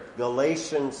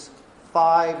Galatians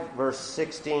 5, verse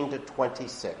 16 to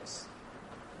 26.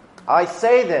 I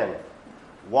say then,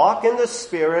 walk in the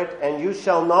Spirit, and you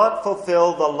shall not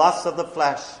fulfill the lusts of the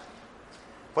flesh.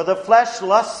 For the flesh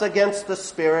lusts against the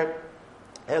Spirit,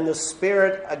 and the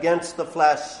Spirit against the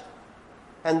flesh.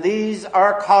 And these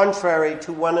are contrary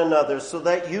to one another, so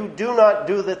that you do not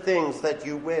do the things that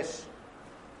you wish.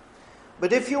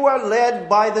 But if you are led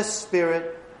by the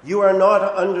Spirit, you are not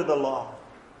under the law.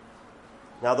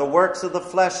 Now the works of the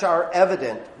flesh are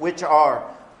evident, which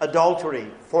are adultery,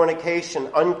 fornication,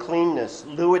 uncleanness,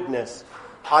 lewdness,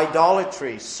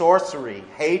 idolatry, sorcery,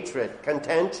 hatred,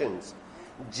 contentions,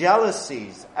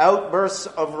 jealousies, outbursts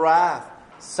of wrath,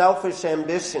 selfish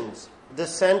ambitions,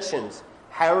 dissensions,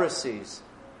 heresies,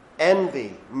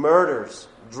 envy, murders,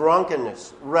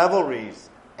 drunkenness,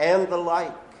 revelries, and the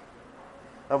like,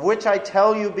 of which I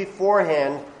tell you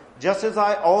beforehand, just as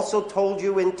I also told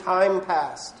you in time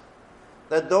past,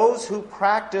 that those who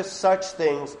practice such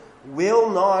things will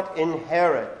not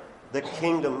inherit the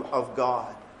kingdom of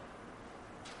God.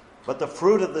 But the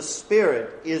fruit of the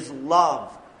Spirit is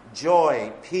love,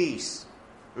 joy, peace,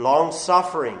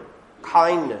 long-suffering,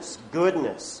 kindness,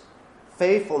 goodness,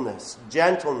 faithfulness,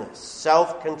 gentleness,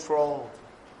 self-control.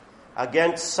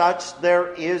 Against such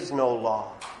there is no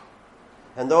law.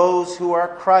 And those who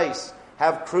are Christ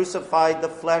have crucified the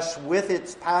flesh with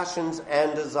its passions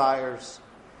and desires.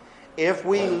 If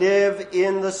we live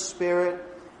in the Spirit,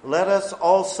 let us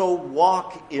also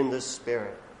walk in the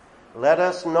Spirit. Let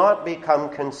us not become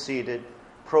conceited,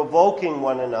 provoking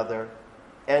one another,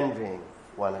 envying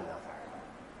one another.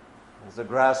 As the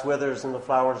grass withers and the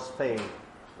flowers fade,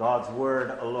 God's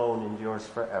word alone endures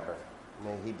forever.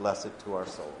 May he bless it to our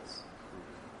souls.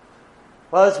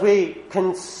 Well, as we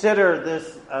consider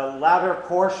this latter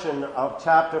portion of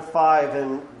chapter 5,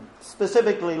 and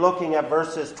specifically looking at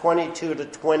verses 22 to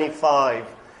 25,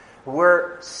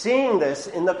 we're seeing this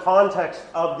in the context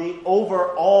of the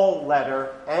overall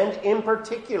letter, and in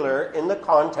particular in the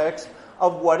context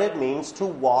of what it means to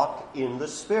walk in the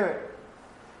Spirit.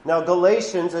 Now,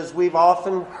 Galatians, as we've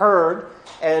often heard,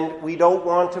 and we don't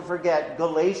want to forget,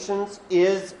 Galatians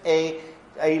is a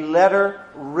letter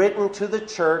written to the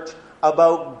church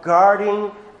about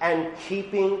guarding and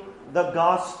keeping the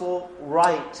gospel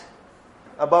right,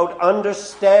 about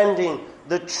understanding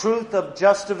the truth of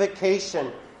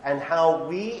justification and how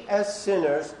we as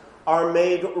sinners are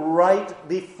made right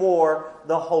before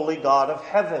the holy God of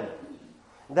heaven.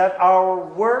 That our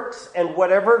works and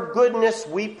whatever goodness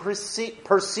we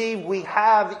perceive we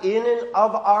have in and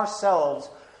of ourselves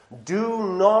do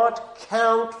not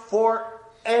count for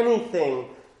anything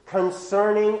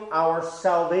concerning our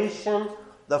salvation,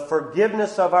 the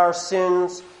forgiveness of our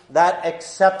sins, that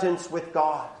acceptance with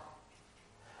God.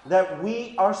 That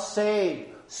we are saved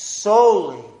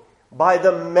solely by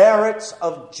the merits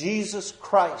of Jesus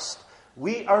Christ.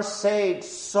 We are saved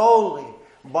solely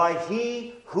by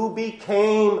He who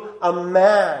became a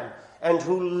man and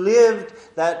who lived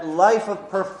that life of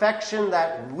perfection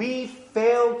that we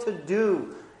fail to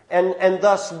do. And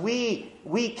thus we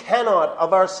cannot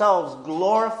of ourselves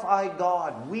glorify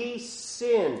God. We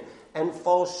sin and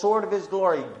fall short of His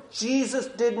glory. Jesus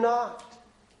did not.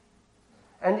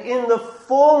 And in the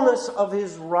fullness of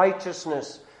His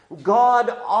righteousness, God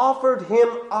offered Him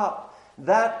up,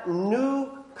 that new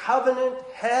covenant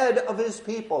head of His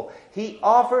people. He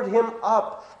offered Him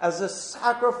up as a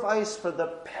sacrifice for the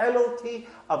penalty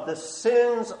of the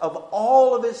sins of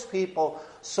all of His people,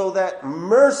 so that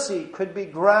mercy could be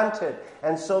granted,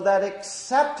 and so that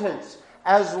acceptance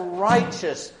as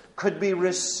righteous could be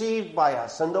received by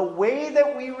us. And the way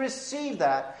that we receive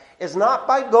that is not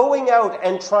by going out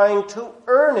and trying to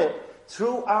earn it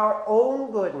through our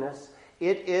own goodness.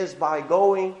 It is by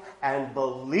going and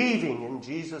believing in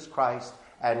Jesus Christ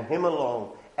and Him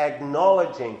alone,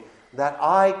 acknowledging that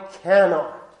I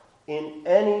cannot in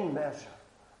any measure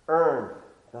earn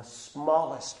the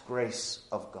smallest grace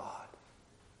of God.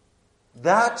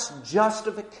 That's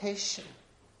justification.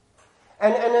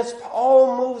 And as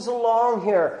Paul moves along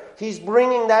here, he's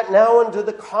bringing that now into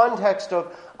the context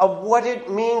of what it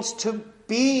means to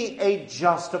be a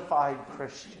justified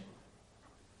Christian.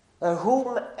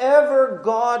 Whomever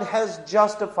God has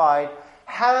justified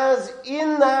has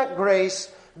in that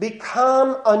grace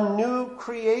become a new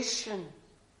creation.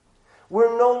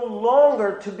 We're no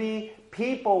longer to be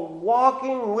people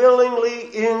walking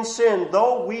willingly in sin,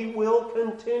 though we will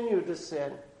continue to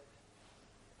sin.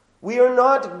 We are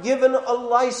not given a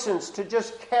license to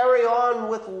just carry on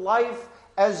with life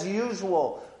as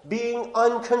usual, being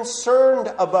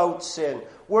unconcerned about sin.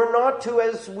 We're not to,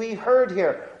 as we heard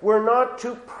here, we're not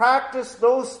to practice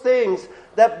those things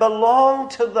that belong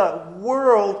to the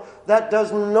world that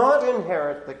does not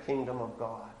inherit the kingdom of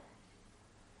God.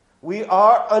 We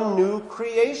are a new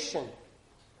creation.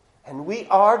 And we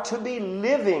are to be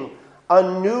living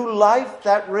a new life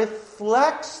that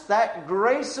reflects that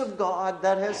grace of God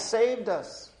that has saved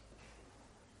us.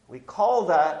 We call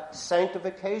that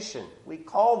sanctification. We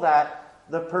call that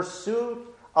the pursuit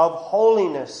of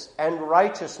holiness and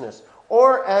righteousness.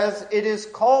 Or as it is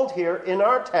called here in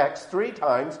our text 3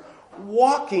 times,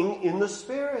 walking in the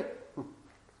Spirit.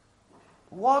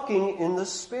 Walking in the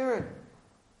Spirit.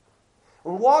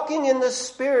 Walking in the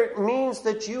Spirit means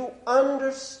that you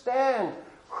understand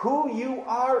who you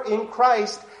are in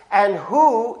Christ and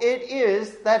who it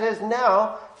is that has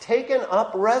now taken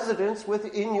up residence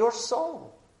within your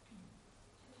soul.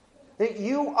 That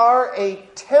you are a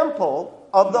temple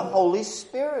of the Holy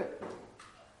Spirit.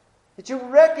 That you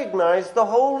recognize the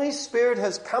Holy Spirit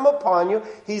has come upon you.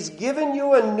 He's given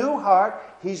you a new heart.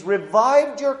 He's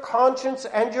revived your conscience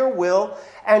and your will.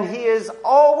 And He is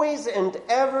always and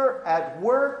ever at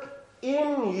work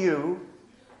in you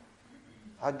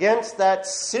against that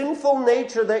sinful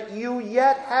nature that you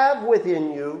yet have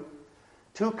within you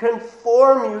to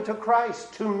conform you to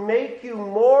Christ, to make you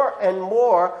more and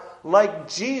more like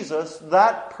Jesus,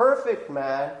 that perfect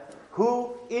man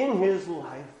who in His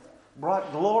life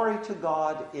brought glory to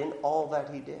God in all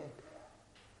that He did.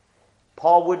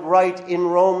 Paul would write in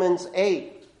Romans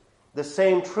 8 the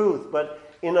same truth, but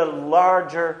in a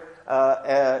larger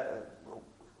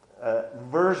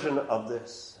version of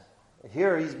this.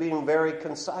 Here he's being very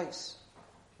concise.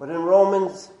 But in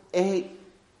Romans 8,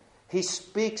 he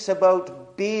speaks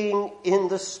about being in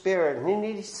the Spirit. And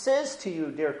he says to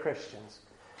you, dear Christians,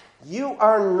 you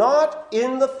are not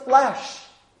in the flesh,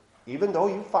 even though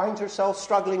you find yourself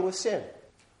struggling with sin.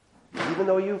 Even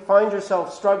though you find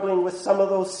yourself struggling with some of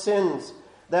those sins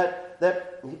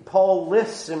that Paul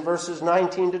lists in verses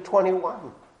 19 to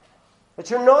 21. But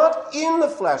you're not in the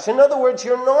flesh. In other words,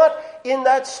 you're not in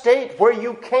that state where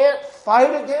you can't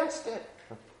fight against it.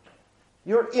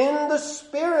 You're in the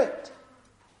Spirit.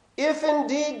 If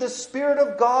indeed the Spirit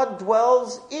of God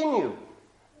dwells in you.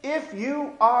 If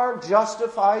you are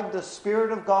justified, the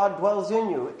Spirit of God dwells in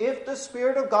you. If the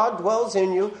Spirit of God dwells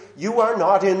in you, you are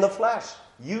not in the flesh.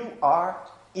 You are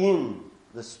in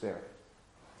the Spirit.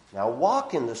 Now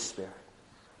walk in the Spirit.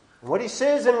 What he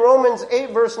says in Romans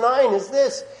 8 verse 9 is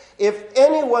this: if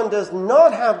anyone does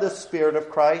not have the Spirit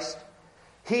of Christ,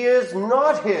 he is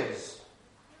not his.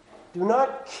 Do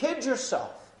not kid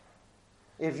yourself.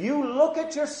 If you look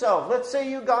at yourself, let's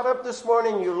say you got up this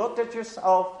morning, you looked at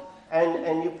yourself,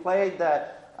 and you played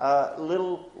that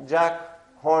little Jack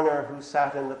Horner who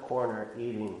sat in the corner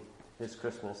eating his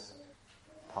Christmas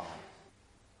pie.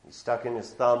 He stuck in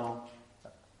his thumb,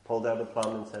 pulled out a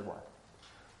plum and said, "What?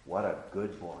 What a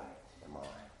good boy am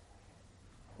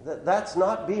I." That's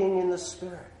not being in the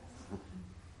Spirit.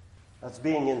 That's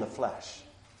being in the flesh.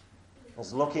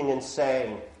 It's looking and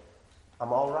saying,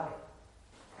 "I'm all right."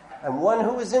 And one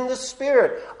who is in the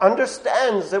Spirit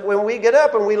understands that when we get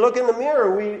up and we look in the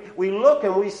mirror, we look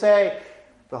and we say,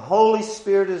 "The Holy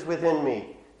Spirit is within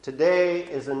me. Today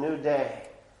is a new day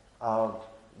of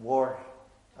war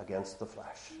against the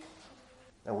flesh."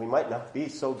 And we might not be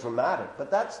so dramatic,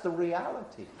 but that's the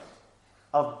reality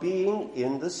of being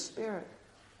in the Spirit.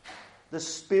 The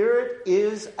Spirit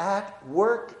is at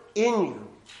work in you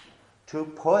to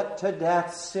put to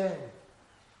death sin,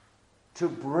 to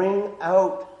bring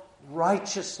out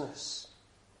righteousness,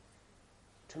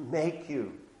 to make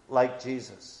you like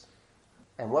Jesus.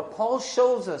 And what Paul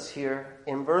shows us here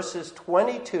in verses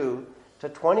 22 to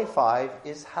 25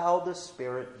 is how the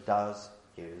Spirit does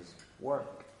his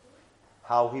work.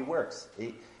 How he works.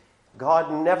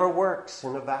 God never works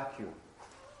in a vacuum.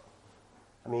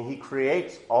 I mean, he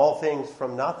creates all things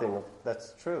from nothing.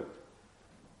 That's true.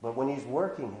 But when he's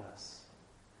working in us,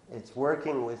 it's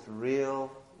working with real,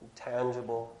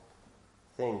 tangible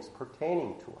things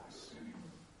pertaining to us.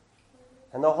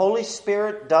 And the Holy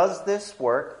Spirit does this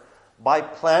work by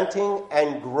planting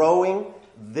and growing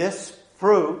this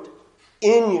fruit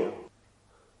in you.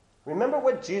 Remember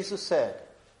what Jesus said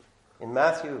in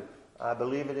Matthew, I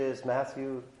believe it is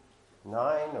Matthew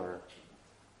 9, or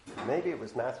maybe it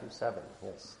was Matthew 7.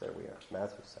 Yes, there we are,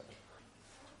 Matthew 7.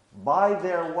 By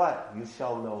their what? You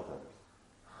shall know them.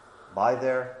 By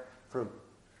their fruit.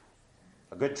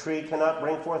 A good tree cannot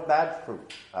bring forth bad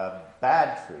fruit. A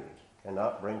bad tree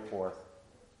cannot bring forth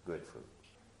good fruit.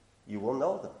 You will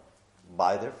know them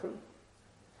by their fruit.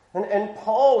 And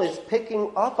Paul is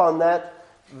picking up on that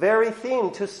very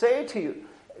theme to say to you,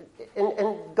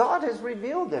 And God has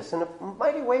revealed this in a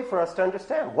mighty way for us to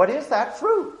understand. What is that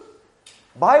fruit?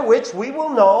 By which we will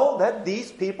know that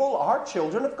these people are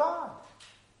children of God.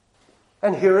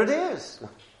 And here it is.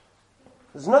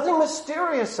 There's nothing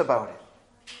mysterious about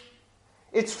it.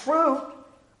 It's fruit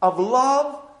of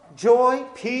love, joy,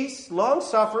 peace,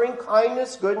 long-suffering,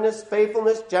 kindness, goodness,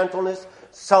 faithfulness, gentleness,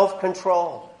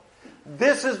 self-control.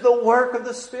 This is the work of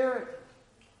the Spirit.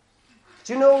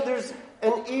 Do you know there's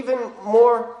an even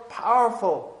more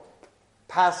powerful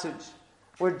passage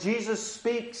where Jesus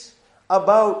speaks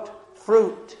about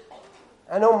fruit?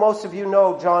 I know most of you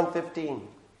know John 15,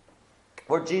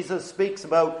 where Jesus speaks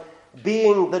about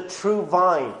being the true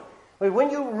vine.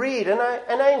 When you read, and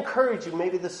I encourage you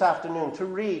maybe this afternoon to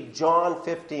read John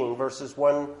 15, verses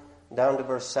 1 down to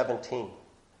verse 17,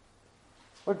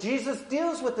 where Jesus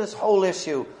deals with this whole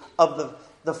issue of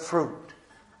the fruit.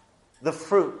 The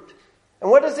fruit.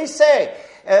 And what does he say?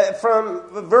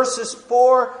 From verses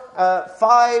 4,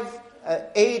 5,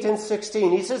 8, and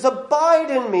 16, he says, "Abide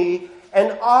in me,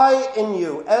 and I in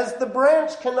you. As the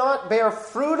branch cannot bear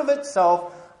fruit of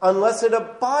itself unless it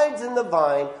abides in the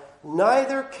vine,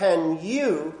 neither can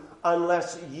you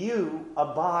unless you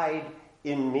abide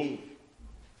in me."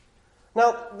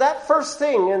 Now, that first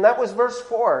thing, and that was verse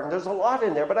 4, and there's a lot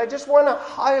in there, but I just want to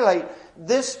highlight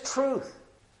this truth.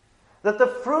 That the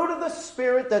fruit of the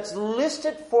Spirit that's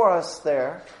listed for us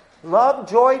there, love,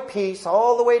 joy, peace,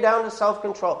 all the way down to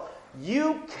self-control,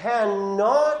 you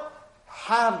cannot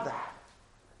have that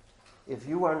if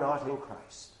you are not in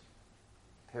Christ.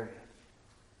 Period.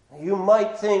 You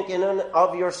might think in and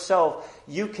of yourself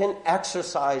you can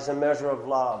exercise a measure of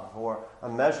love or a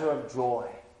measure of joy.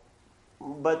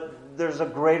 But there's a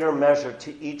greater measure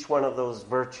to each one of those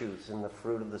virtues in the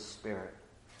fruit of the Spirit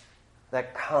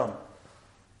that come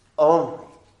only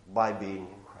by being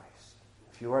in Christ.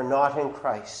 If you are not in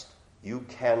Christ, you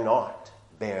cannot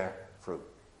bear fruit.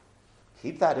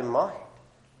 Keep that in mind.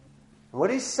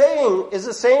 What he's saying is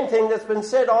the same thing that's been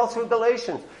said all through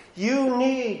Galatians. You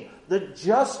need the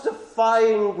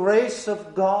justifying grace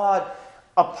of God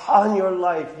upon your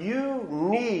life. You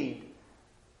need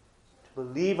to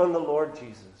believe on the Lord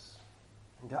Jesus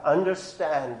and to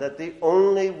understand that the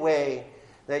only way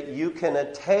that you can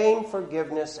attain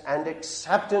forgiveness and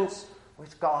acceptance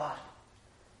with God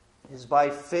is by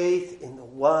faith in the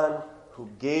one who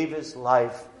gave his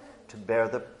life to bear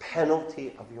the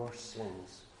penalty of your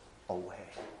sins away.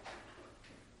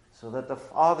 So that the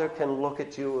Father can look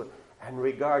at you and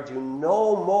regard you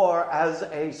no more as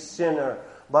a sinner,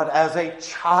 but as a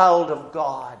child of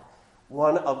God,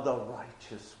 one of the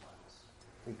righteous ones,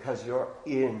 because you're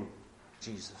in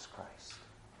Jesus Christ.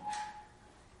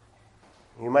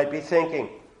 You might be thinking,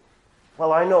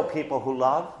 well, I know people who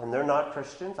love and they're not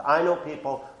Christians. I know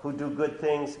people who do good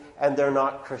things and they're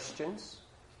not Christians.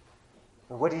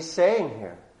 And what he's saying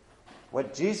here,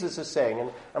 what Jesus is saying,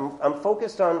 and I'm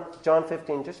focused on John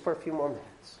 15 just for a few more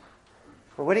minutes.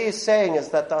 But what he is saying is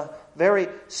that the very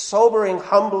sobering,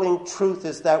 humbling truth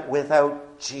is that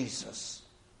without Jesus,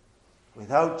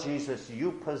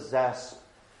 you possess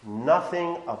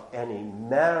nothing of any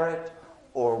merit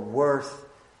or worth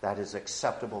that is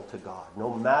acceptable to God,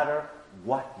 no matter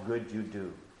what good you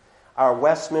do. Our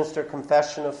Westminster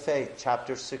Confession of Faith,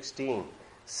 chapter 16,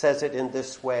 says it in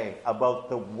this way about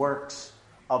the works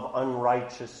of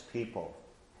unrighteous people.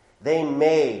 They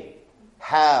may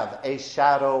have a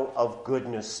shadow of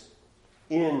goodness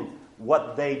in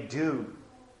what they do,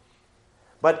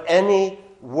 but any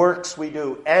works we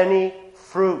do, any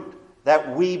fruit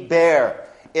that we bear,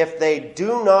 if they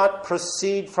do not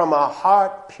proceed from a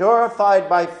heart purified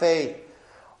by faith,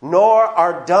 nor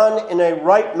are done in a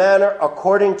right manner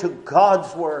according to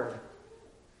God's word,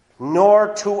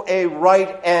 nor to a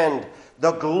right end,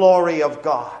 the glory of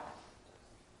God.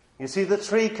 You see the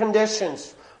three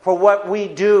conditions for what we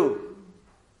do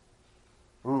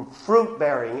in fruit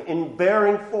bearing, in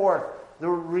bearing forth the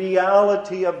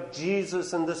reality of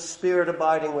Jesus and the Spirit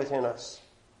abiding within us.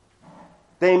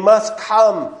 They must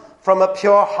come from a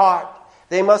pure heart.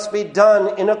 They must be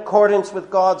done in accordance with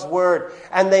God's word.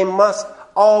 And they must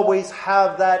always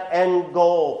have that end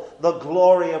goal, the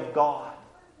glory of God.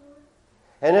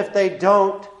 And if they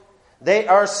don't, they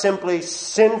are simply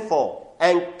sinful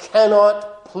and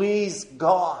cannot please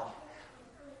God.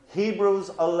 Hebrews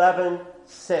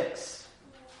 11:6.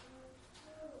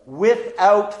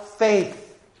 Without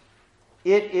faith,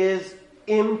 it is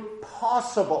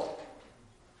impossible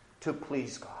to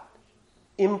please God.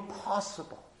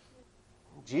 Impossible.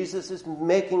 Jesus is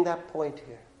making that point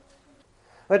here.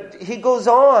 But he goes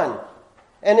on.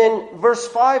 And in verse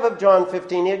 5 of John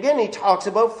 15, again he talks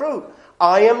about fruit.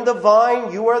 I am the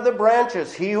vine, you are the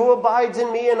branches. He who abides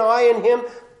in me and I in him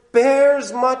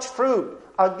bears much fruit.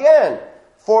 Again,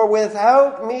 for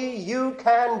without me you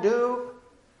can do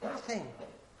nothing.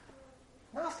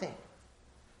 Nothing.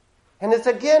 And it's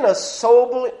again a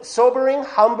sobering,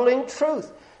 humbling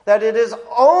truth that it is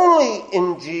only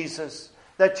in Jesus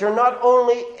that you're not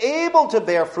only able to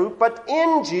bear fruit, but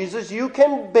in Jesus you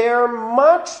can bear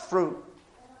much fruit.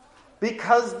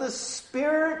 Because the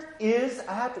Spirit is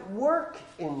at work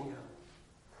in you.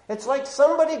 It's like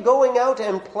somebody going out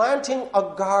and planting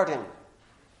a garden.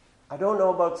 I don't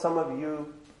know about some of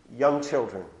you young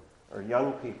children or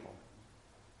young people.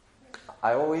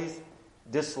 I always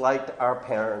disliked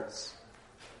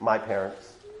my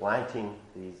parents, planting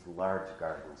these large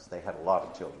gardens. They had a lot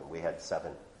of children. We had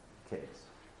 7 kids.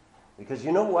 Because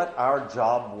you know what our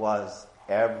job was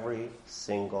every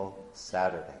single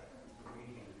Saturday?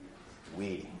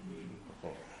 Weeding.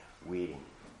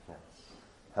 Yeah.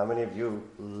 How many of you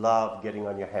love getting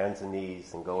on your hands and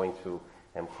knees and going through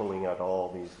and pulling out all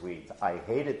these weeds? I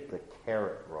hated the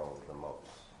carrot row the most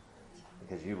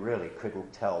because you really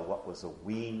couldn't tell what was a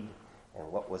weed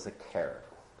and what was a carrot.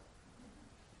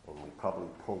 And we probably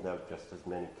pulled out just as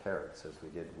many carrots as we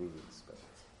did weeds, but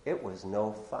it was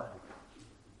no fun.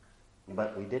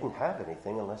 But we didn't have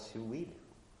anything unless you weeded.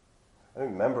 I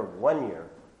remember one year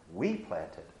we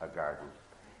planted a garden.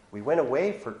 We went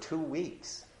away for 2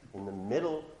 weeks in the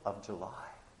middle of July.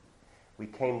 We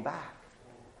came back.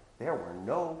 There were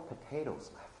no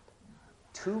potatoes left.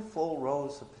 2 full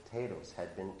rows of potatoes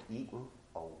had been eaten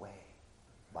away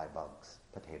by bugs,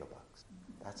 potato bugs.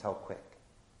 That's how quick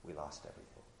we lost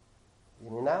everything.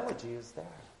 The analogy is there.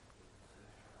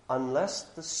 Unless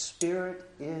the Spirit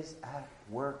is at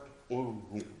work in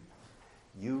you,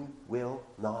 you will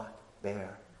not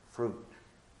bear fruit.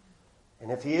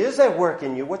 And if he is at work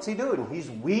in you, what's he doing? He's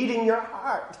weeding your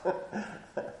heart.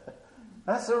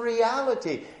 That's the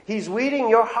reality. He's weeding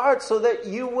your heart so that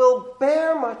you will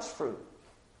bear much fruit.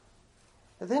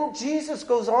 And then Jesus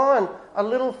goes on a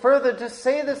little further to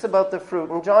say this about the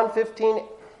fruit. In John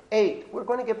 15:8, we're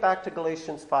going to get back to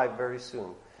Galatians 5 very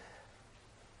soon.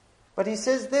 But he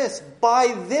says this, by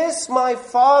this my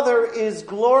Father is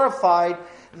glorified,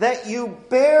 that you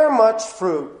bear much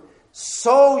fruit,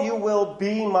 so you will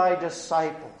be my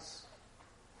disciples.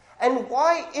 And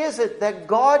why is it that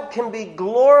God can be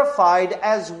glorified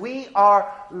as we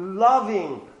are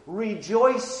loving,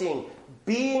 rejoicing,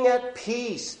 being at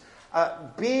peace,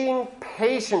 being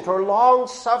patient or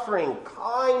long-suffering,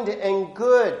 kind and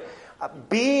good,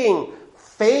 being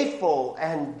faithful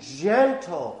and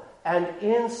gentle and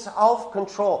in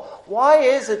self-control? Why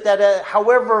is it that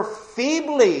however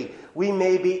feebly we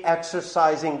may be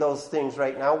exercising those things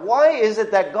right now, why is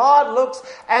it that God looks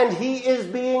and he is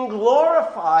being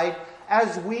glorified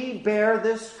as we bear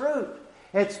this fruit?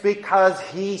 It's because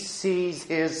he sees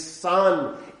his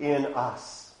Son in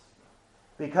us.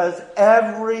 Because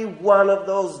every one of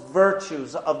those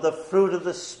virtues of the fruit of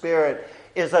the Spirit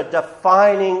is a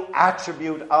defining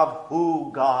attribute of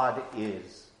who God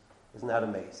is. Isn't that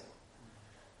amazing?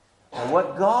 And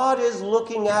what God is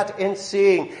looking at and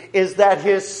seeing is that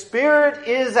his Spirit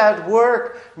is at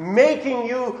work making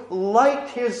you like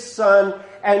his Son.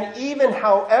 And even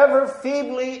however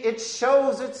feebly it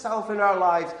shows itself in our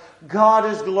lives, God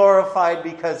is glorified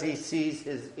because he sees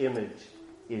his image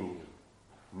in you.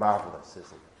 Marvelous,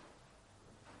 isn't it?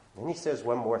 Then he says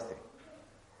one more thing.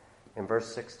 In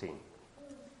verse 16.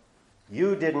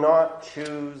 You did not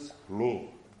choose me,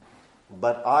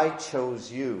 but I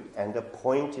chose you and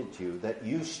appointed you that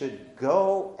you should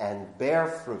go and bear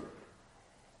fruit,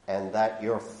 and that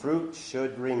your fruit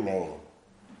should remain,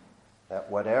 that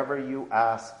whatever you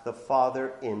ask the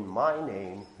Father in my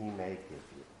name, he may give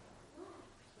you.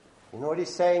 You know what he's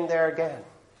saying there again?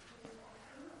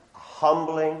 A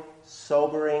humbling,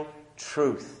 sobering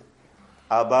truth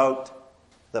about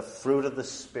the fruit of the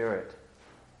Spirit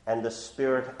and the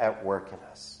Spirit at work in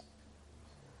us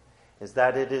is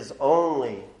that it is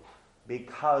only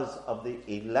because of the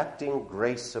electing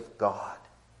grace of God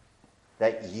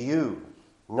that you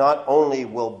not only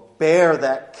will bear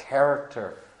that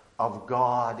character of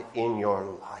God in your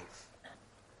life,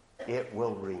 it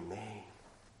will remain.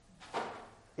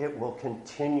 It will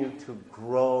continue to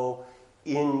grow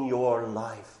in your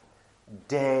life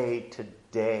day to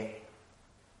day.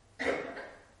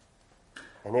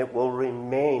 And it will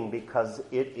remain because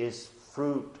it is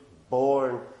fruit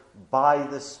born by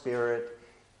the Spirit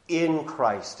in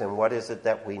Christ. And what is it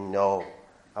that we know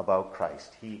about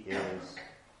Christ? He is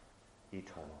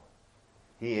eternal.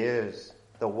 He is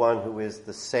the one who is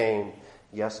the same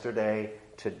yesterday,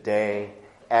 today,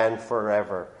 and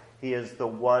forever. He is the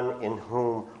one in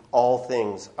whom all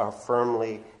things are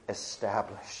firmly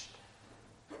established.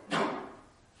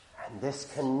 And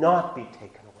this cannot be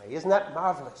taken away. Isn't that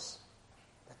marvelous?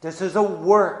 That this is a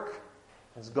work,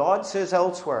 as God says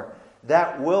elsewhere,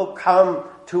 that will come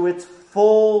to its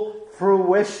full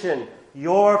fruition.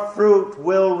 Your fruit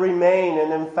will remain,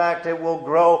 and in fact it will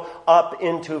grow up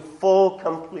into full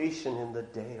completion in the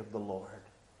day of the Lord,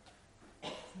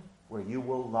 where you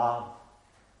will love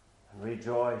and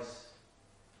rejoice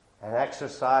and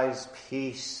exercise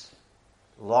peace,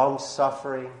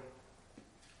 long-suffering,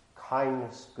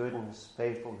 kindness, goodness,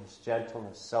 faithfulness,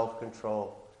 gentleness,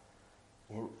 self-control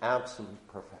in absolute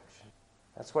perfection.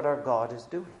 That's what our God is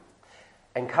doing.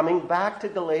 And coming back to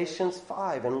Galatians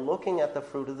 5 and looking at the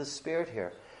fruit of the Spirit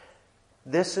here,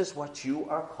 this is what you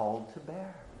are called to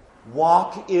bear.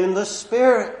 Walk in the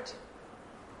Spirit.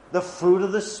 The fruit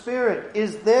of the Spirit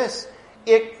is this.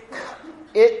 It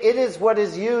is what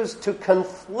is used to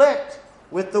conflict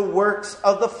with the works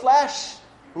of the flesh.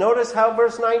 Notice how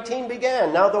verse 19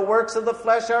 began. Now the works of the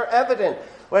flesh are evident.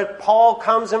 When Paul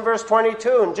comes in verse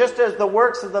 22, and just as the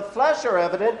works of the flesh are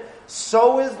evident,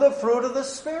 so is the fruit of the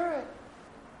Spirit.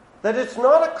 That it's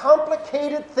not a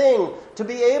complicated thing to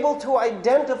be able to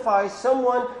identify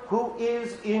someone who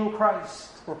is in Christ.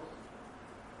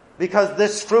 Because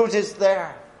this fruit is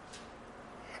there.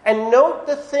 And note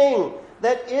the thing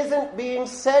that isn't being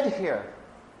said here.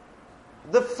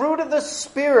 The fruit of the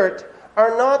Spirit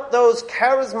are not those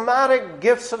charismatic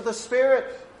gifts of the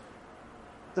Spirit.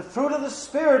 The fruit of the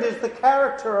Spirit is the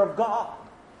character of God.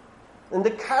 And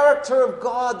the character of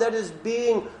God that is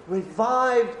being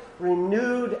revived,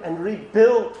 renewed, and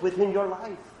rebuilt within your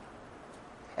life.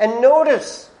 And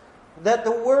notice that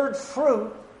the word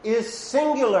fruit is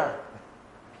singular,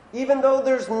 even though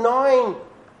there's 9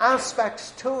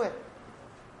 aspects to it.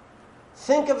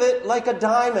 Think of it like a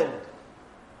diamond.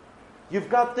 You've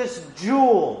got this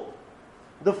jewel,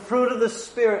 the fruit of the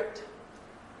Spirit,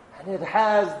 and it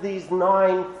has these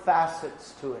 9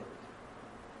 facets to it.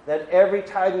 That every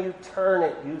time you turn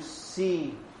it, you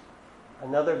see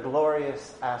another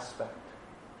glorious aspect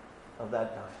of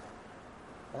that diamond.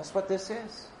 That's what this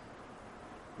is.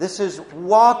 This is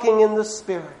walking in the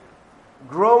Spirit,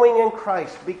 growing in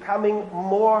Christ, becoming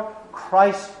more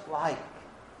Christ-like.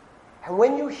 And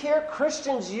when you hear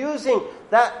Christians using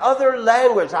that other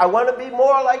language, I want to be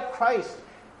more like Christ,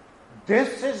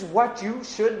 this is what you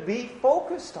should be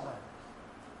focused on.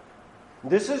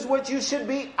 This is what you should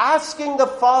be asking the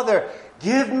Father,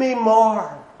 give me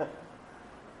more.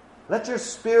 Let your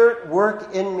Spirit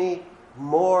work in me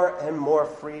more and more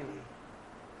freely.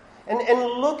 And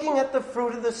looking at the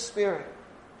fruit of the Spirit,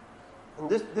 and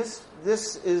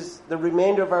this is the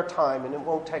remainder of our time, and it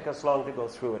won't take us long to go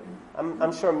through it.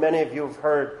 I'm sure many of you have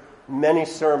heard many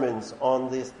sermons on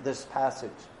this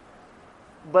passage.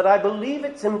 But I believe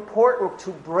it's important to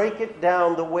break it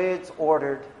down the way it's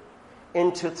ordered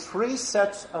into 3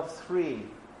 sets of 3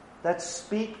 that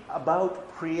speak about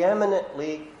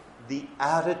preeminently the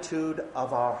attitude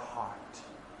of our heart.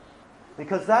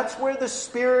 Because that's where the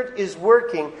Spirit is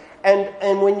working.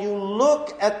 And when you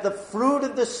look at the fruit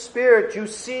of the Spirit, you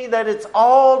see that it's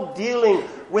all dealing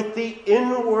with the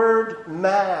inward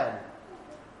man.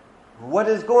 What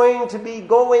is going to be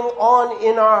going on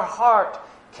in our heart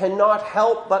cannot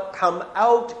help but come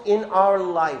out in our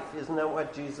life. Isn't that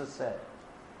what Jesus said?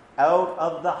 Out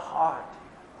of the heart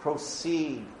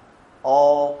proceed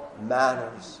all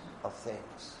manners of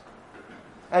things.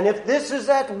 And if this is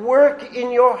at work in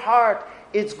your heart,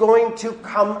 it's going to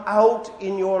come out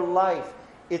in your life.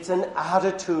 It's an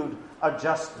attitude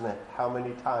adjustment. How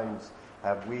many times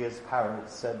have we as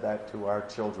parents said that to our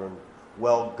children?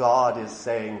 Well, God is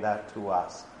saying that to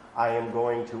us. I am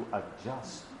going to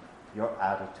adjust your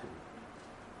attitude.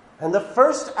 And the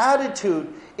first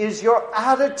attitude is your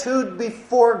attitude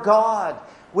before God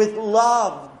with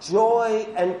love, joy,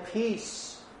 and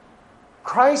peace.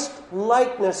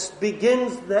 Christ-likeness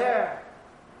begins there.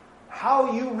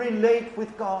 How you relate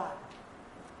with God.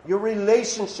 Your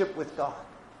relationship with God.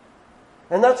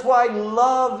 And that's why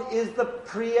love is the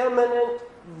preeminent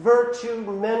virtue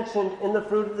mentioned in the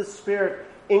fruit of the Spirit,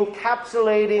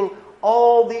 encapsulating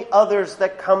all the others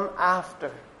that come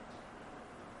after.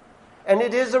 And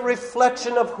it is a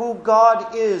reflection of who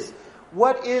God is.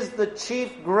 What is the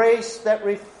chief grace that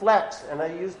reflects? And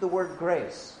I use the word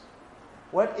grace.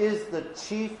 What is the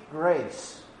chief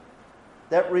grace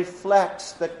that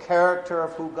reflects the character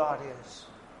of who God is?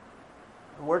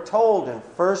 And we're told in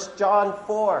 1 John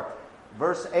 4,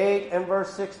 verse 8 and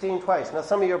verse 16 twice. Now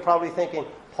some of you are probably thinking,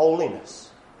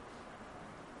 holiness.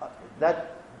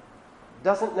 That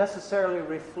doesn't necessarily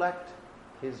reflect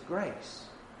His grace.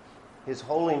 His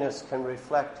holiness can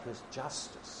reflect His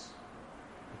justice.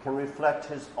 It can reflect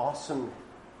His awesomeness.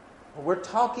 We're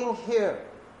talking here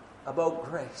about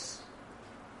grace.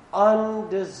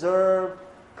 Undeserved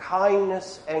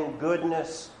kindness and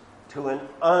goodness to an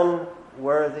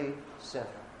unworthy sinner.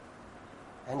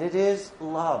 And it is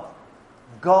love.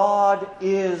 God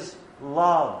is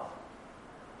love.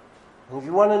 And if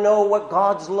you want to know what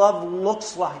God's love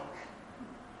looks like,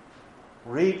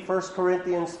 read 1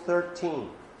 Corinthians 13.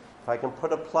 If I can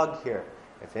put a plug here.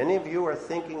 If any of you are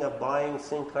thinking of buying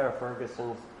Sinclair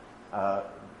Ferguson's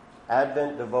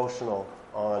Advent devotional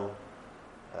on,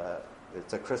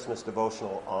 it's a Christmas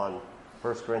devotional on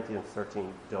 1 Corinthians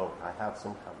 13, don't. I have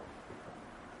some coming.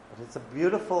 But it's a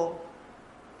beautiful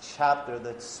chapter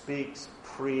that speaks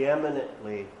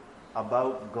preeminently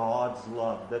about God's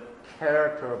love, the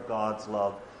character of God's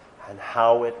love, and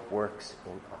how it works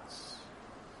in us.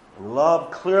 And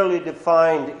love clearly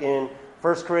defined in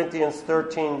 1 Corinthians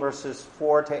 13, verses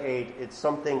 4 to 8. It's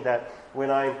something that when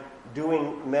I'm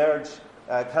doing marriage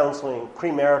counseling,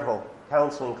 premarital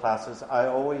counseling classes, I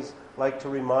always like to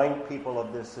remind people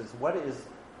of this, is what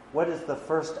is the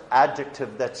first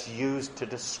adjective that's used to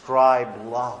describe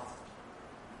love?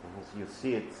 And as you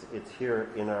see, it's here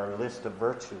in our list of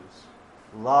virtues.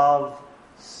 Love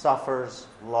suffers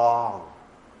long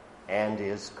and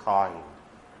is kind.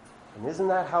 And isn't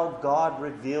that how God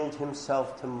revealed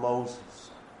Himself to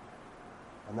Moses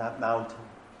on that mountain,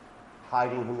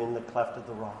 hiding him in the cleft of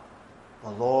the rock? The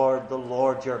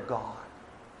Lord your God,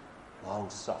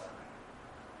 long-suffering,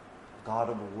 God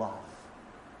of love.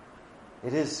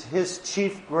 It is His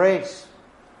chief grace.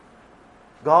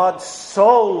 God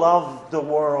so loved the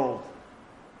world.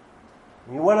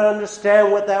 You want to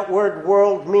understand what that word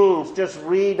world means, just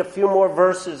read a few more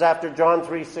verses after John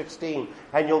 3:16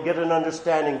 and you'll get an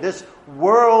understanding. This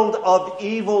world of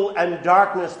evil and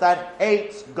darkness that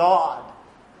hates God.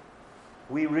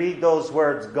 We read those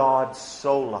words, God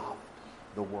so loved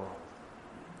the world.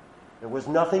 There was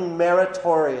nothing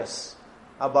meritorious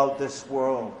about this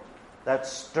world that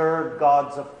stirred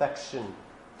God's affection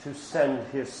to send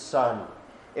His Son.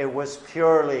 It was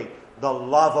purely the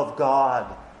love of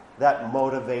God that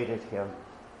motivated Him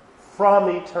from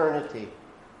eternity.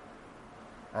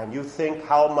 And you think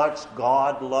how much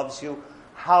God loves you?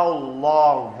 How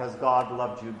long has God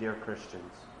loved you, dear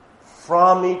Christians?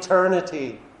 From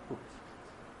eternity.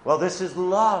 Well, this is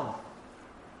love.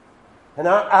 And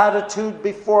our attitude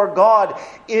before God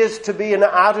is to be an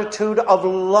attitude of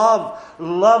love.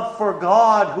 Love for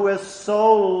God who has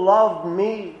so loved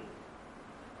me.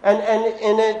 And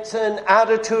it's an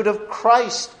attitude of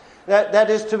Christ that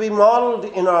is to be modeled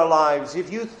in our lives.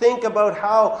 If you think about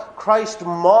how Christ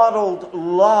modeled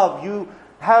love, you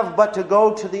have but to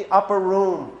go to the upper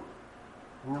room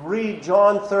and read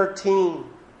John 13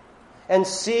 and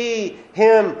see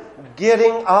Him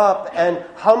getting up and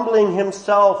humbling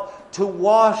Himself to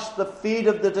wash the feet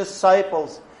of the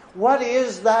disciples. What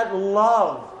is that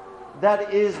love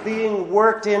that is being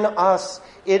worked in us?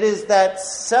 It is that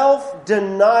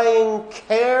self-denying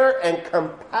care and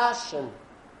compassion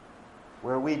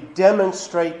where we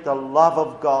demonstrate the love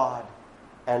of God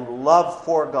and love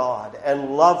for God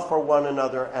and love for one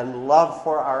another and love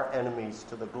for our enemies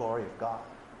to the glory of God.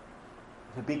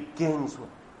 It begins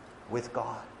with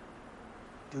God.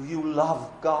 Do you love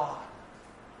God?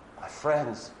 My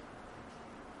friends,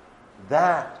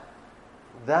 that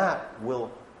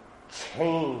will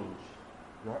change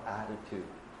your attitude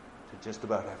to just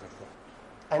about everything.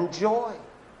 And joy.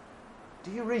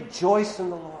 Do you rejoice in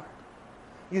the Lord?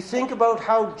 You think about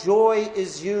how joy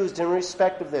is used in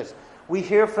respect of this. We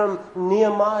hear from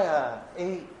Nehemiah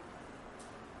 8.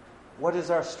 What is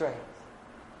our strength?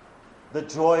 The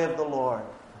joy of the Lord.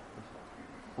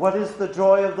 What is the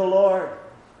joy of the Lord?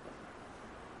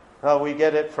 Well, we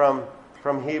get it from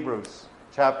Hebrews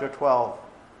chapter 12.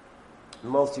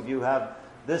 Most of you have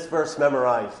this verse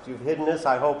memorized. You've hidden this,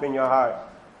 I hope, in your heart.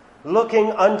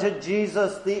 Looking unto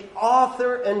Jesus, the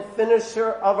author and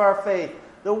finisher of our faith,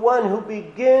 the one who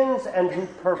begins and who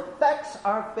perfects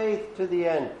our faith to the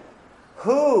end,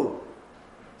 who,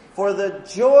 for the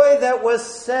joy that was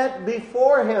set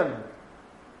before Him.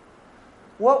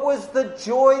 What was the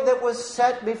joy that was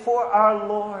set before our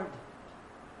Lord?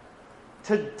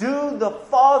 To do the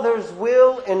Father's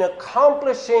will in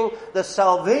accomplishing the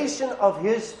salvation of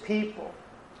His people.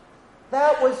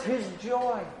 That was His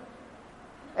joy.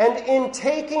 And in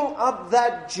taking up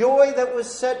that joy that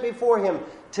was set before Him,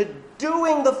 to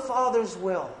doing the Father's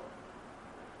will,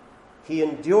 He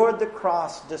endured the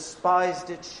cross, despised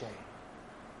its shame.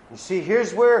 You see,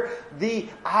 here's where the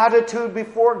attitude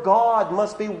before God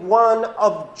must be one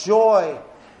of joy.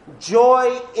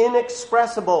 Joy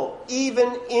inexpressible,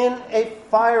 even in a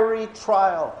fiery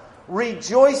trial.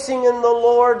 Rejoicing in the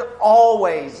Lord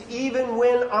always, even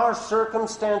when our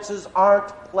circumstances aren't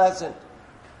pleasant.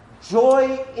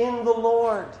 Joy in the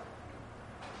Lord.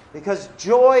 Because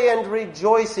joy and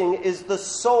rejoicing is the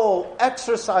soul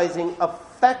exercising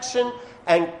affection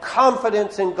and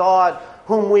confidence in God,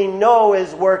 whom we know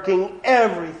is working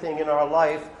everything in our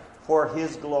life for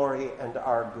His glory and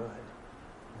our good.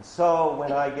 And so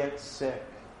when I get sick,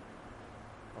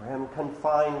 or am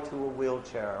confined to a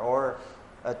wheelchair, or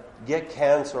get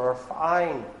cancer, or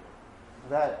find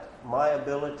that my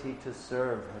ability to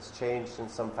serve has changed in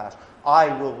some fashion, I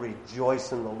will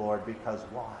rejoice in the Lord, because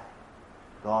why?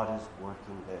 God is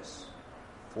working this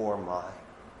for my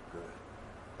good.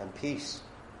 And peace.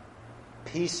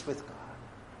 Peace with God.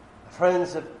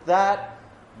 Friends, if that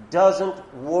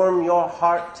doesn't warm your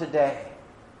heart today,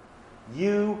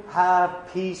 you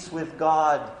have peace with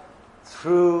God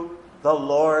through the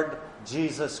Lord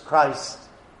Jesus Christ.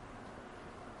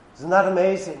 Isn't that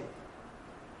amazing?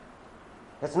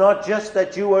 It's not just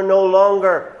that you are no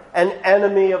longer an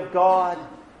enemy of God,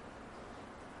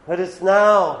 but it's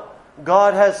now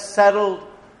God has settled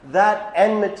that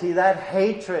enmity, that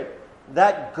hatred,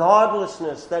 that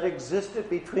godlessness that existed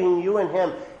between you and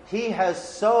Him. He has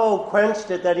so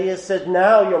quenched it that He has said,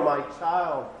 now you're my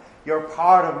child. You're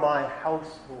part of my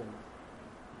household.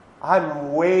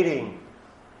 I'm waiting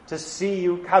to see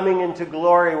you coming into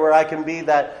glory, where I can be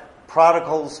that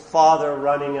prodigal's father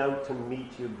running out to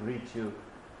meet you, greet you,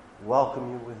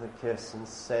 welcome you with a kiss, and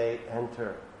say,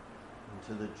 enter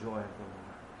into the joy of the Lord.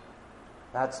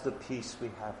 That's the peace we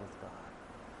have with God.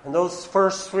 And those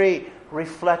first three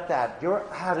reflect that. Your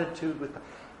attitude with God.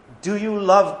 Do you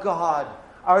love God?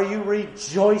 Are you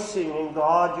rejoicing in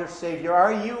God, your Savior?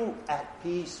 Are you at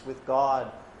peace with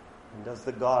God? And does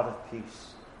the God of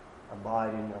peace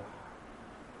abide in your heart?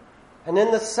 And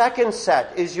then the second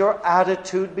set is your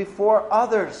attitude before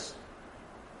others.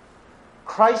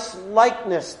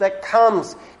 Christ-likeness that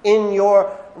comes in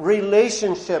your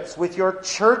relationships with your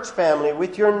church family,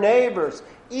 with your neighbors,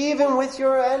 even with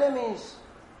your enemies.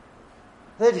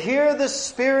 That here the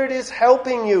Spirit is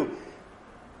helping you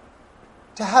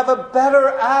to have a better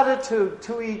attitude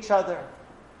to each other.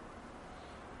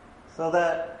 So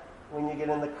that when you get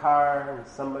in the car and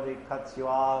somebody cuts you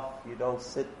off, you don't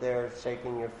sit there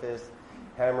shaking your fist,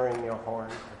 hammering your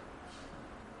horn.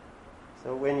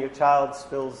 So when your child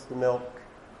spills the milk,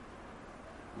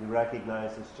 you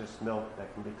recognize it's just milk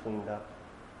that can be cleaned up.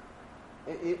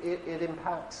 It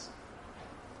impacts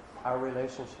our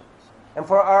relationships. And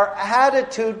for our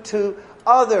attitude to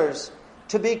others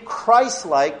to be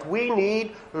Christ-like, we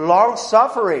need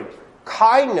long-suffering,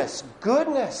 kindness,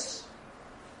 goodness.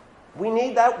 We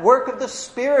need that work of the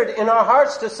Spirit in our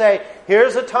hearts to say,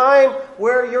 here's a time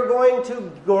where you're going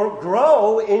to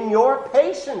grow in your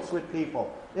patience with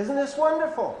people. Isn't this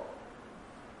wonderful?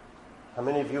 How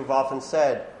many of you have often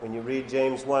said, when you read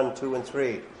James 1, 2, and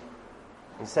 3,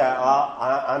 you say,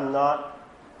 I'm not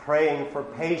praying for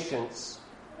patience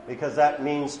because that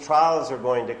means trials are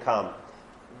going to come.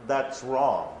 That's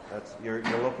wrong. You're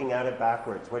looking at it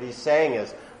backwards. What he's saying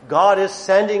is, God is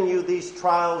sending you these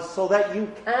trials so that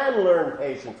you can learn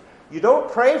patience. You don't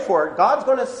pray for it, God's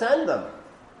going to send them.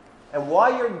 And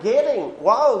while you're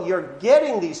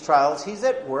getting these trials, He's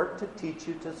at work to teach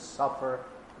you to suffer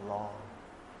long.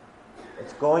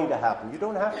 It's going to happen. You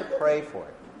don't have to pray for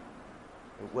it.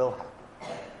 It will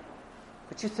happen.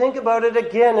 But you think about it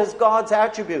again as God's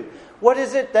attribute. What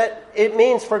is it that it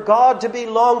means for God to be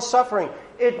long-suffering?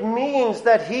 It means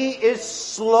that He is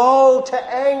slow to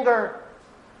anger.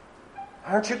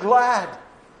 Aren't you glad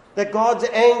that God's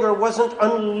anger wasn't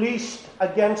unleashed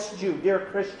against you, dear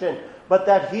Christian, but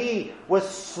that He was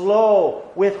slow,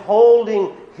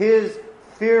 withholding His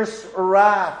fierce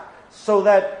wrath so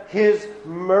that His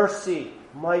mercy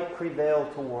might prevail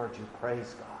toward you?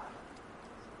 Praise God.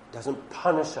 He doesn't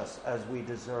punish us as we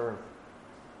deserve.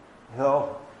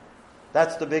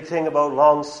 That's the big thing about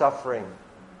long-suffering.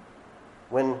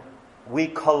 When we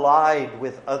collide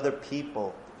with other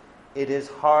people, it is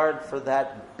hard for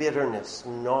that bitterness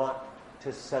not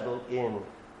to settle in,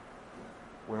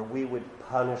 where we would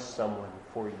punish someone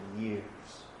for years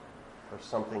for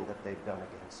something that they've done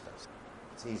against us.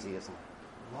 It's easy, isn't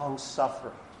it?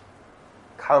 Long-suffering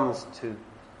comes to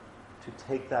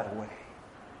take that away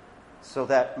so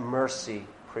that mercy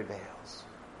prevails.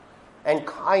 And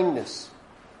kindness,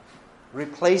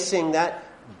 replacing that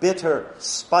bitter,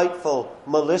 spiteful,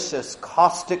 malicious,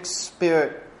 caustic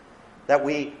spirit that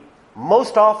we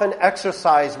most often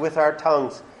exercise with our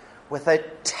tongues, with a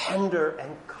tender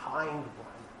and kind one.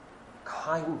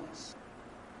 Kindness.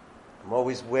 I'm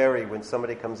always wary when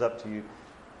somebody comes up to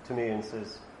me and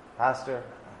says, Pastor,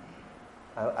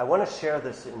 I want to share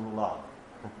this in love.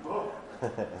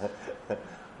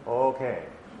 Okay,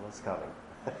 what's coming?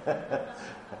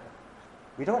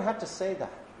 We don't have to say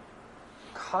that.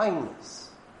 Kindness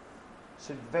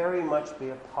should very much be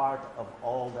a part of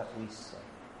all that we say,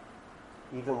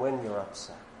 even when you're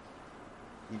upset,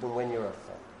 even when you're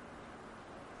offended.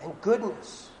 And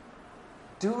goodness,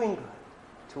 doing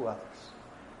good to others.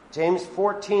 James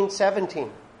 14:17.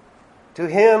 To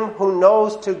him who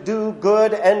knows to do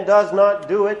good and does not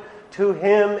do it, to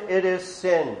him it is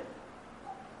sin.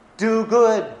 Do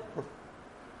good.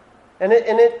 And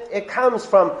it comes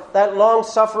from that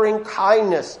long-suffering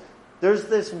kindness. There's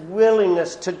this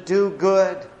willingness to do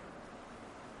good.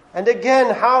 And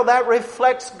again, how that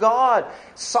reflects God.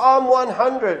 Psalm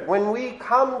 100, when we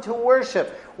come to worship,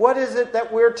 what is it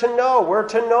that we're to know? We're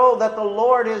to know that the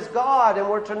Lord is God, and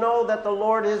we're to know that the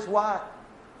Lord is what?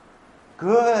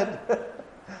 Good.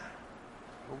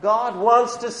 God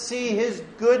wants to see His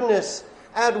goodness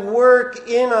at work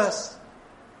in us.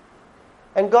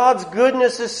 And God's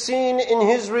goodness is seen in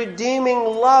His redeeming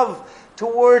love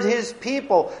toward His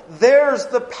people. There's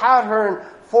the pattern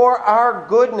for our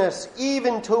goodness,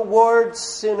 even towards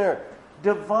sinner.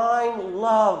 Divine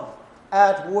love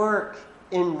at work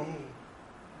in me.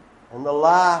 And the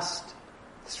last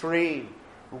three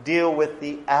deal with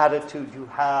the attitude you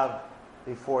have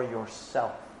before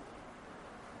yourself.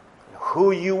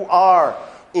 Who you are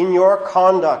in your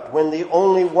conduct when the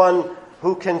only one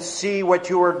who can see what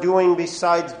you are doing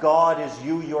besides God is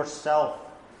you yourself.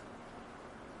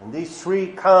 And these three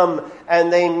come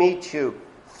and they meet you.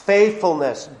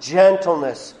 Faithfulness,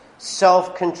 gentleness,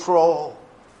 self-control.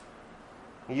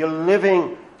 You're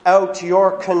living out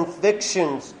your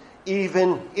convictions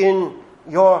even in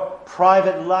your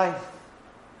private life,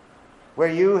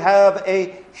 where you have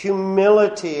a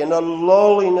humility and a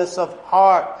lowliness of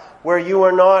heart, where you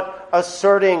are not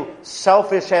asserting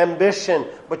selfish ambition,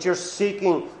 but you're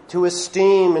seeking to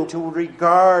esteem and to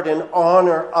regard and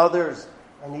honor others,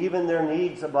 and even their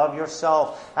needs above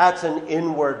yourself. That's an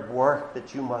inward work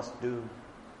that you must do.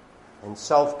 And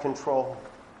self-control.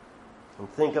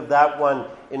 And think of that one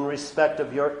in respect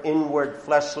of your inward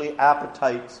fleshly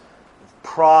appetites, of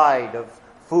pride, of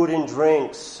food and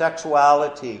drink,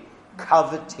 sexuality,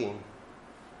 coveting.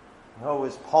 It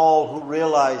was Paul who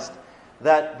realized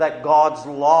that God's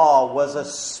law was a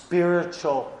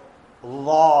spiritual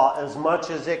law as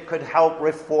much as it could help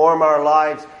reform our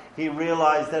lives. He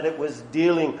realized that it was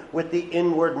dealing with the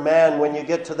inward man when you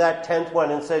get to that 10th one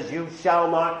and says, you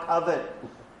shall not covet.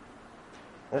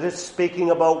 It is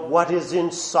speaking about what is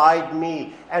inside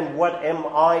me and what am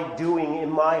I doing in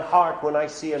my heart when I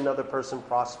see another person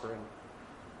prospering.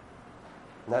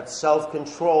 And that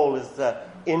self-control is the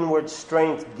inward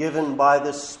strength given by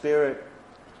the Spirit,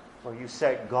 where you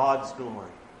set God's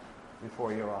glory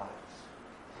before your eyes.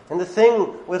 And the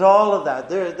thing with all of that,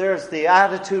 there's the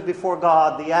attitude before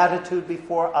God, the attitude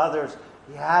before others,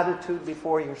 the attitude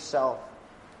before yourself.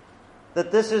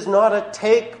 That this is not a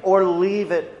take or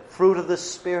leave it fruit of the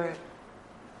Spirit.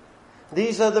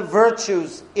 These are the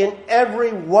virtues in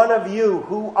every one of you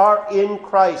who are in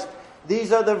Christ.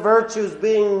 These are the virtues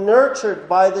being nurtured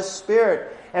by the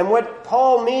Spirit. And what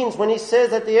Paul means when he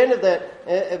says at the end of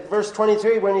that, verse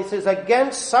 23, when he says,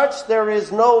 against such there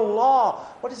is no law.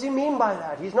 What does he mean by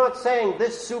that? He's not saying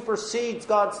this supersedes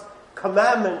God's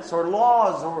commandments or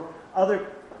laws or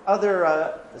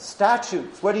other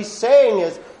statutes. What he's saying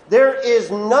is, there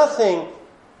is nothing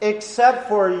except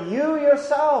for you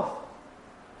yourself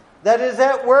that is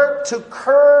at work to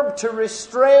curb, to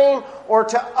restrain, or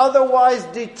to otherwise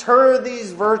deter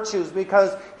these virtues,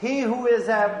 because he who is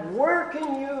at work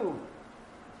in you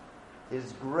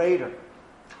is greater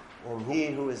than he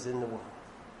who is in the world.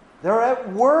 They're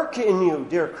at work in you,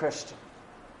 dear Christian.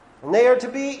 And they are to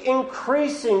be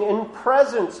increasing in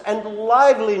presence and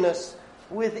liveliness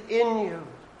within you.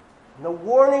 And the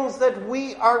warnings that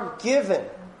we are given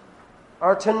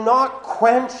are to not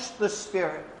quench the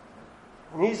Spirit.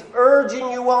 And he's urging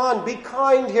you on, be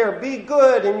kind here, be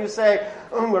good. And you say,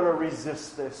 I'm going to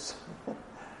resist this.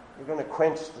 You're going to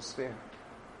quench the Spirit.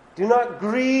 Do not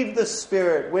grieve the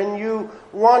Spirit when you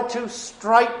want to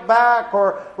strike back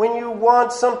or when you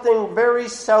want something very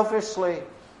selfishly.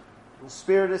 The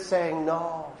Spirit is saying,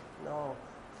 no.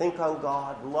 Think on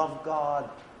God,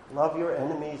 love your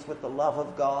enemies with the love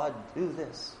of God. Do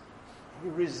this.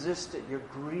 You resist it, you're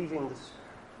grieving the Spirit.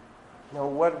 No,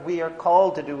 what we are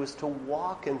called to do is to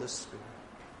walk in the Spirit.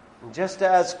 And just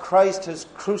as Christ has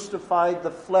crucified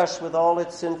the flesh with all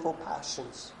its sinful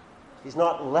passions, He's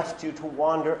not left you to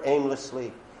wander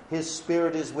aimlessly. His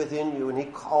Spirit is within you, and He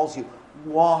calls you,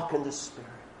 walk in the Spirit.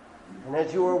 And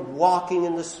as you are walking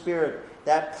in the Spirit,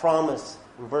 that promise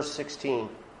in verse 16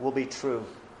 will be true.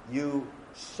 You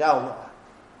shall not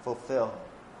fulfill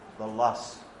the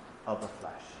lusts of the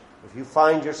flesh. If you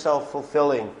find yourself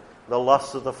fulfilling the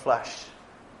lusts of the flesh,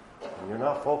 and you're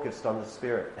not focused on the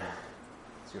Spirit,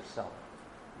 it's yourself.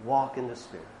 Walk in the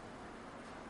Spirit.